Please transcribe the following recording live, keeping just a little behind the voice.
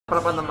Put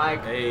up on the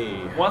mic.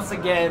 Hey. Once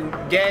again,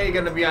 Ghey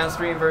gonna be on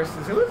screen versus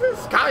who is this?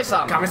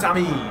 Kamisama.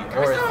 Kamisama,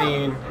 or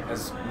Athene,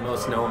 as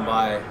most known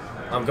by.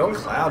 I'm going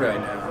Cloud right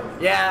now.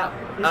 Yeah.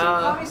 Is it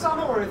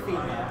Kamisama or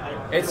Athene?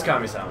 It's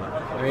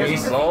Kamisama. I mean,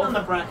 He's low. on the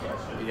bracket.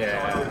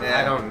 Yeah.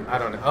 I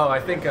don't know. Oh, I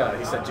think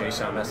he said Jay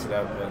Sean messed it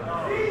up, but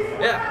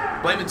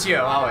Yeah. Blame it to you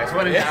always.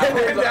 What is Yeah.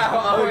 that?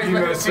 Always blame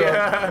it to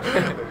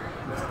you.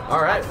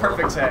 all right,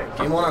 perfect set.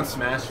 Game 1 on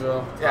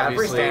Smashville. Yeah, obviously.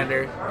 pretty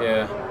standard.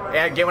 Yeah.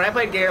 Yeah, when I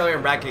played Ghey earlier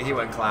in bracket, he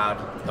went Cloud.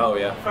 Oh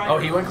yeah. Oh,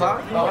 he went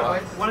Cloud. Oh, Oh.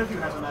 one of you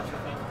has a match,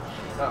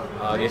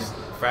 I think. Yes.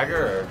 Fragger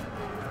or.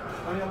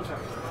 Let me double check.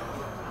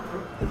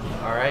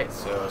 All right,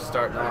 so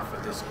starting off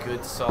with this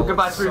good solid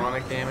Goodbye,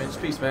 sonic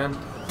damage. Peace, man.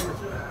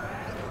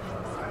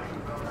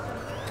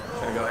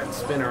 Gonna go ahead and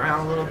spin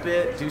around a little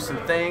bit, do some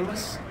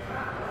things.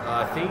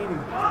 Athene,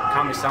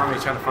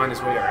 Kamisama trying to find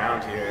his way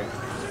around here.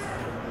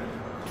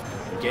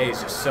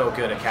 Ghey's just so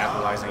good at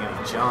capitalizing, and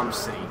he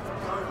jumps, and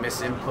he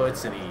missed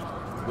inputs, and he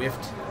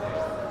whiffed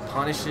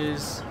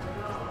punishes.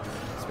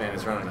 This man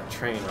is running a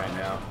train right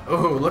now.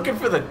 Ooh, looking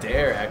for the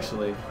dare,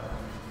 actually.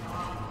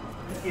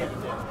 Yeah.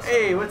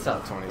 Hey, what's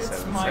up, 27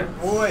 It's my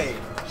cents? boy.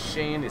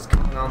 Shane is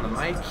coming on the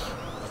mic.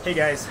 Hey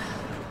guys.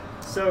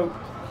 So,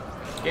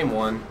 Game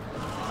 1.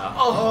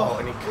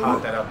 And he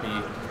caught that up B.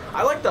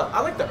 I like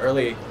the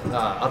early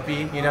up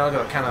B, you know,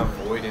 to kind of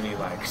avoid any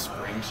like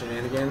spring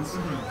shenanigans.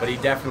 But he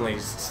definitely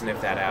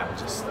sniffed that out and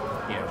just,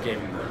 you know, gave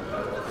him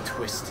the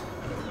twist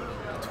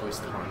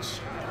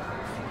punch.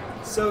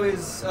 so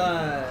is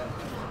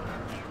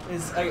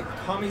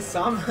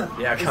Kamisama?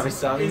 Yeah,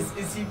 Kamisama.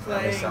 Is he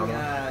playing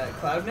Kamisama.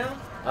 Cloud now?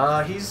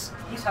 He's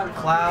having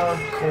Cloud,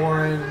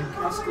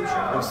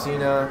 Corrin,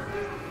 Lucina.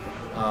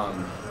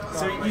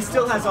 So he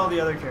still has all the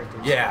other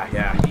characters. Yeah.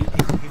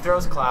 He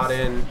throws Cloud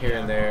in here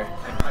and there.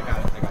 I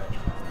got it.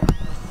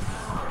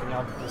 And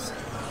y'all just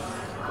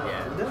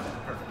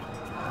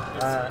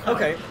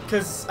okay,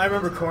 because I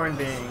remember Corrin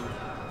being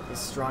his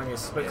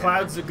strongest, but Yeah.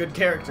 Cloud's a good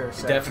character.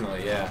 So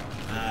Definitely, yeah.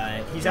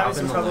 he's having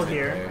some Dropping the trouble limit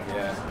here. there,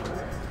 yeah.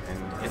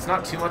 And it's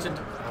not too much of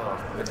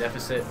a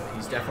deficit.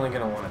 He's definitely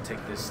going to want to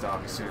take this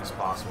stock as soon as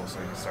possible so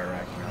he can start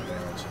racking up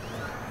damage.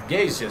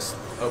 Ghey's just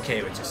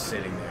okay with just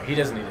sitting there. He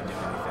doesn't need to do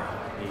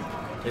anything.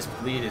 His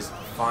lead is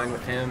fine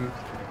with him.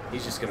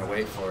 He's just going to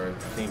wait for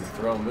Athene to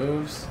throw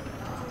moves.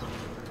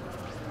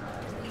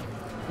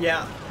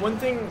 Yeah, one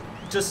thing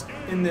just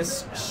in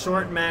this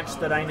short match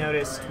that I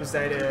noticed was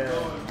that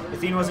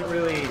Athene wasn't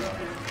really,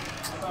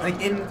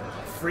 like, in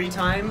free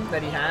time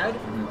that he had,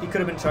 he could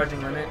have been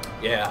charging limit.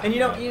 Yeah. And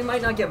you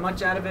might not get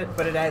much out of it,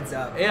 but it adds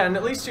up. Yeah, and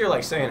at least you're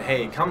like saying,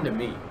 "Hey, come to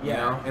me," you Yeah.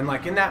 know. And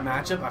like in that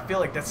matchup, I feel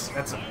like that's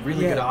a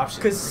really good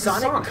option. Because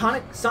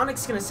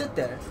Sonic's gonna sit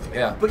there.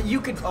 Yeah. But you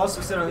could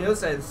also sit on the other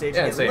side of the stage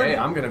Yeah, and and get say, limit.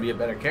 "Hey, I'm gonna be a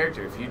better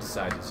character if you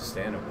decide to just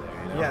stand over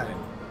there." You know. Yeah.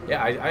 And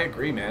yeah, I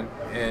agree, man.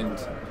 And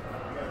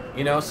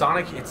you know,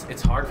 Sonic,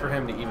 it's hard for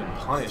him to even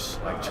punish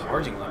like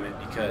charging limit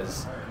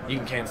because you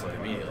can cancel it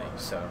immediately.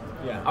 So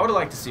Yeah. I would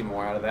like to see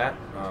more out of that.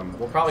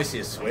 We'll probably see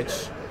a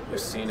switch with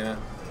Cena.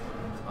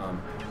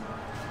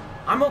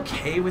 I'm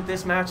okay with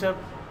this matchup.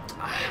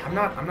 I'm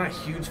not a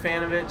huge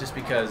fan of it just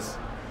because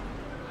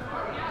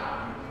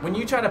when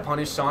you try to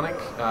punish Sonic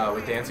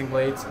with dancing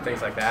blades and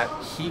things like that,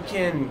 he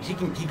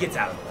gets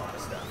out of a lot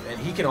of stuff, and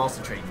he can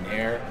also trade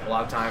Nair a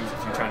lot of times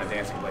if you're trying to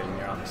dancing blade and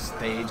you're on the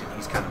stage and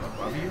he's kind of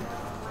above you.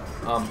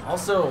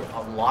 Also,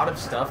 a lot of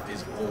stuff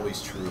is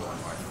always true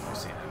on Martha and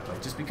Lucina,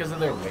 like just because of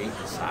their weight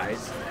and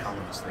size and how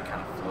much they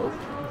kind of float.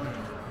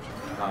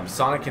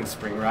 Sonic can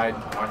spring ride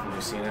Martha and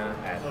Lucina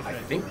at I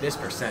think this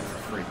percent for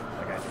free.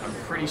 Like I'm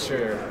pretty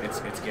sure it's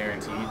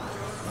guaranteed.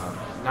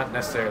 Not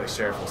necessarily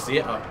sure if we'll see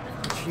it.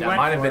 That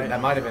might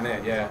have been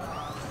it. Yeah.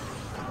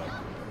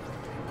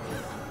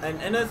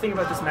 And another thing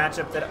about this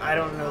matchup that I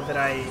don't know that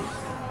I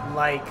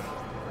like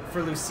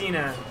for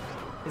Lucina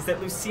is that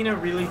Lucina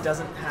really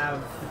doesn't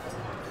have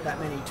that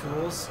many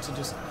tools to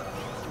just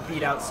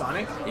beat out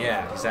Sonic.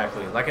 Yeah,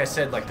 exactly. Like I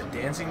said, like the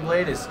dancing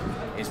blade is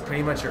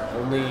pretty much your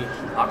only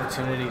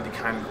opportunity to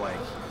kind of like,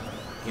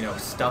 you know,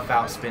 stuff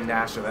out spin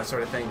dash or that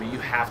sort of thing. But you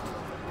have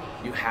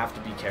to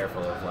be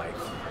careful of like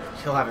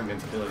he'll have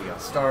invincibility on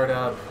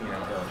startup. You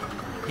know,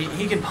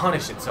 he can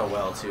punish it so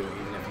well too,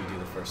 even if you do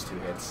the first 2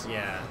 hits.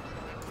 Yeah.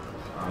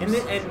 And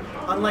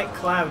unlike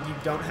Cloud, you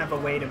don't have a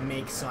way to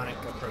make Sonic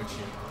approach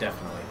you.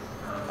 Definitely.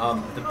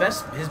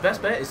 His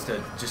best bet is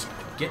to just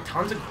get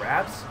tons of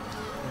grabs.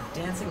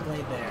 Dancing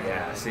blade there.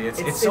 Yeah, see,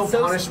 it's so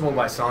punishable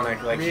by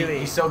Sonic. Like really?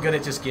 he's so good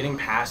at just getting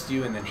past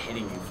you and then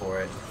hitting you for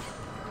it.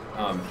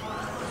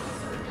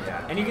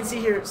 Yeah. And you can see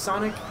here,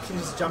 Sonic can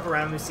just jump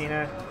around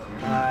Lucina.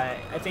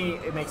 I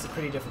think it makes it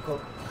pretty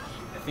difficult.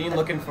 Athene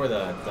looking for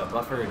the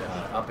buffered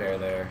up air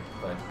there,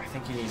 but I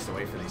think he needs to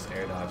wait for these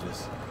air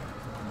dodges.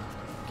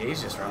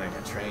 Ghey's just running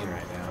a train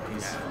right now.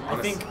 He's I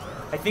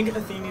think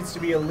Athene needs to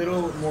be a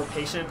little more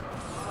patient.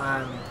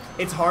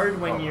 It's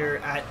hard when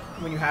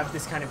when you have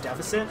this kind of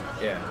deficit.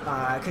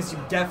 Yeah. Because you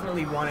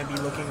definitely want to be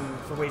looking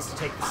for ways to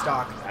take the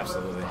stock.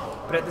 Absolutely.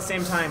 But at the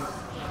same time,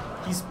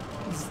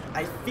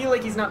 I feel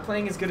like he's not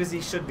playing as good as he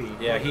should be.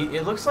 Yeah,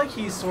 it looks like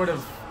he's sort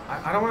of,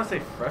 I don't want to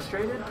say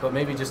frustrated, but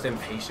maybe just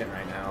impatient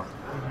right now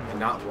and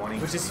not wanting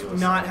Which to is deal with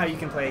not Sonic. how you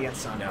can play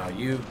against Sonic.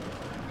 No,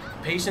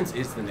 patience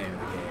is the name of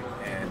the game,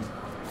 and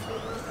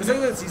The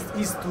thing is,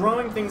 he's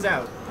throwing things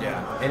out.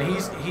 and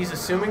he's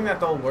assuming that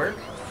they'll work.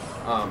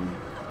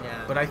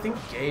 Yeah. But I think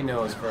Ghey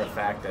knows for a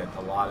fact that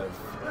a lot of,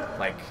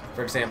 like,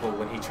 for example,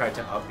 when he tried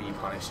to up B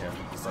punish him,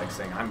 he's like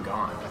saying, "I'm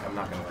gone. Like, I'm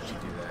not gonna let you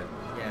do that."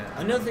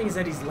 Yeah. Another thing is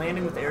that he's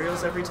landing with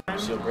aerials every time.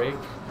 Shield break.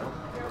 Nope.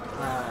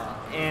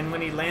 And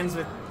when he lands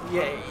with,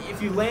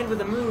 if you land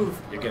with a move,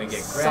 You're gonna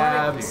get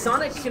grabbed.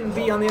 Sonic can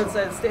be on the other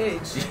side of the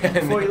stage Yeah,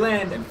 before you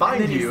land and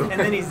find you. and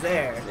then he's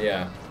there.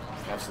 Yeah,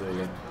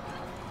 absolutely.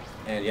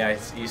 And yeah,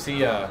 you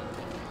see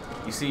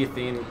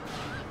Athene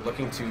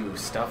looking to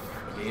stuff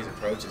Ghey's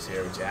approaches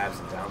here with jabs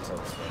and down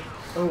tilts.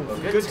 Oh,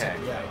 But good tag. tag.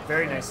 Yeah,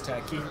 very nice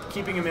tag.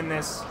 Keeping him in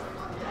this.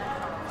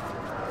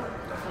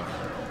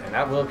 And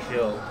that will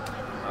kill.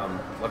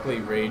 Luckily,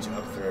 Rage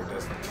up throw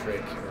does the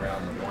trick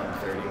around the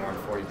 130,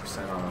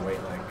 140% on a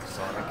weight like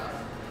Sonic.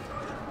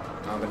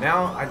 But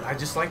now, I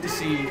just like to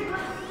see...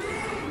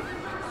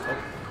 Oh,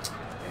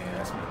 and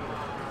that's me.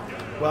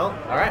 Well,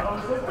 All right.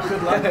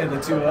 good luck. The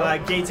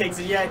 2-0. Ghey takes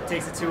it. Yeah,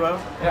 takes it 2-0.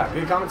 Yeah,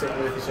 good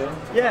commentating with you, Shane.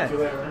 Yeah. See you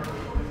later,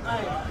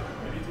 man.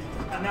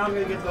 Now I'm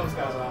gonna get those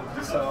guys on,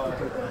 so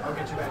I'll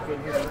get you back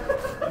in here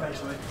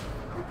eventually.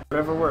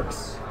 Whatever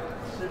works.